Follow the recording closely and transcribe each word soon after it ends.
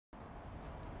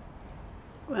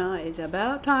Well, it's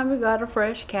about time we got a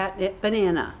fresh catnip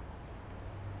banana.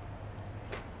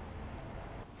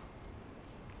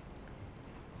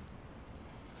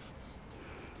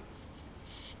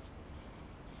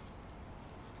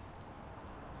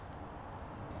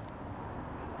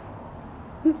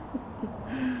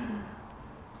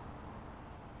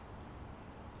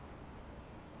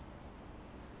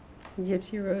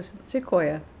 Gypsy Rose and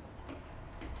Sequoia.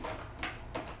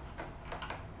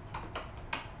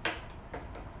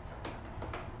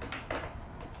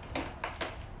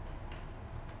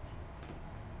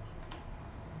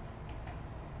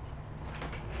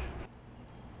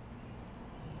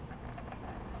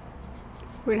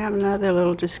 We're gonna have another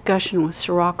little discussion with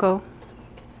Sirocco.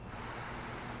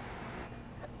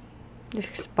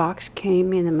 This box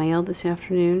came in the mail this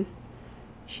afternoon.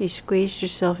 She squeezed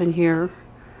herself in here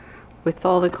with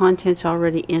all the contents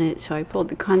already in it, so I pulled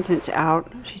the contents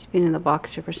out. She's been in the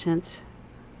box ever since.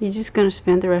 You just gonna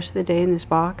spend the rest of the day in this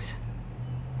box?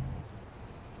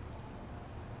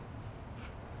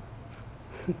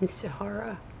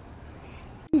 Sahara,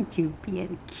 ain't you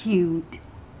being cute?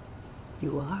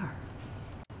 You are.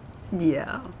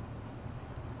 Yeah.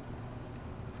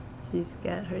 She's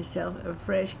got herself a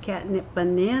fresh catnip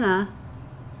banana.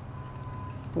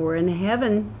 We're in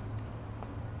heaven.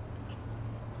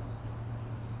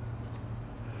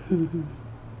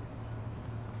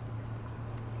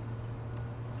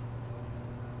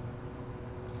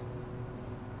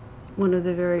 One of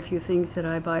the very few things that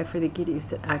I buy for the kitties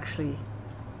that actually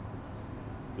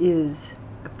is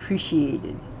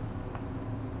appreciated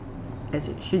as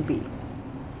it should be.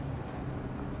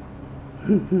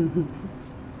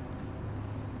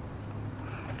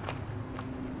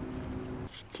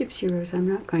 Gypsy Rose, I'm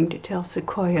not going to tell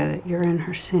Sequoia that you're in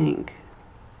her sink.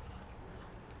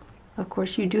 Of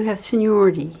course, you do have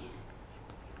seniority,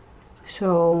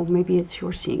 so maybe it's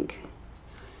your sink.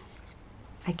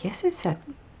 I guess it's that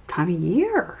time of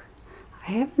year.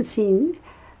 I haven't seen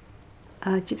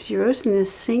Gypsy Rose in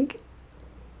this sink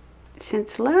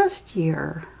since last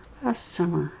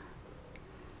summer.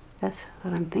 That's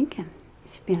what I'm thinking.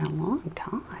 It's been a long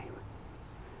time.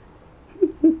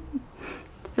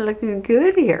 It's looking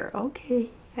good here. Okay,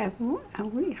 I won't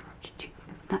interrupt you too,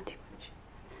 not too much.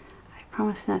 I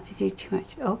promise not to do too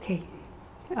much. Okay,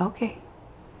 okay.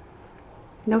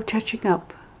 No touching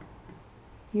up.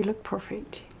 You look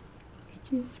perfect.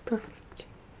 It is perfect.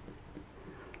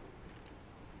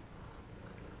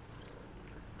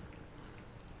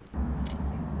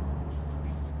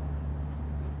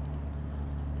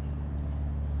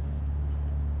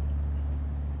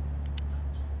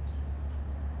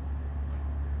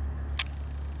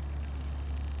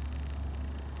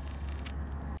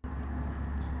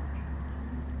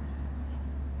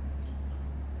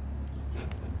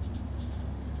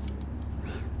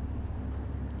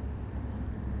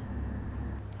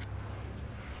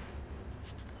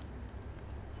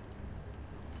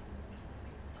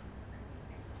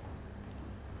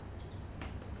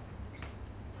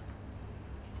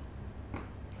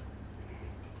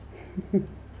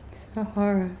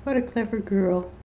 Sahara, what a clever girl.